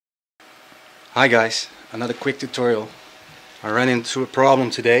Hi guys, another quick tutorial. I ran into a problem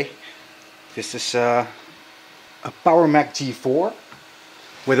today. This is a Powerbook G4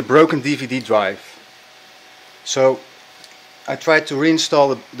 with a broken DVD drive. So I tried to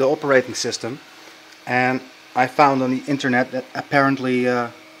reinstall the operating system, and I found on the internet that apparently a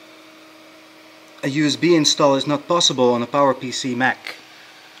USB install is not possible on a PowerPC Mac.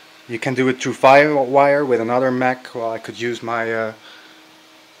 You can do it through FireWire with another Mac. Well, I could use my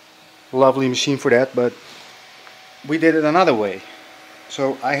lovely machine for that, but we did it another way.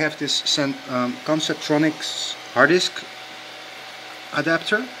 So I have this Conceptronics hard disk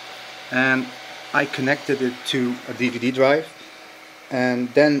adapter, and I connected it to a DVD drive, and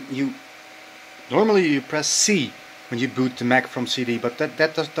then normally you press C when you boot the Mac from CD, but that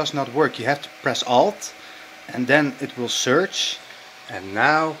does not work. You have to press Alt and then it will search, and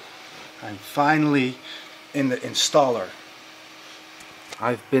now I'm finally in the installer.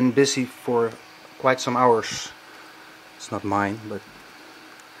 I've been busy for quite some hours. It's not mine, but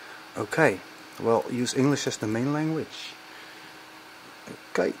okay. Well, use English as the main language.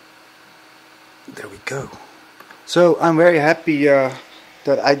 Okay, there we go. So I'm very happy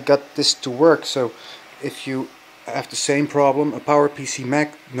that I got this to work. So if you have the same problem, a PowerPC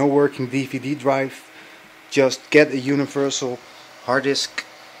Mac, no working DVD drive, just get a universal hard disk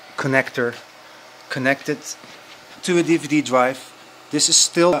connector, connect it to a DVD drive. This is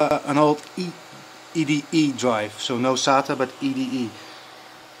still an old EDE drive, so no SATA but EDE.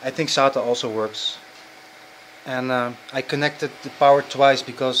 I think SATA also works. And I connected the power twice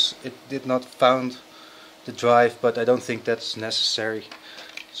because it did not found the drive, but I don't think that's necessary.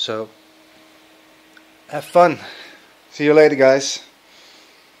 So have fun. See you later, guys.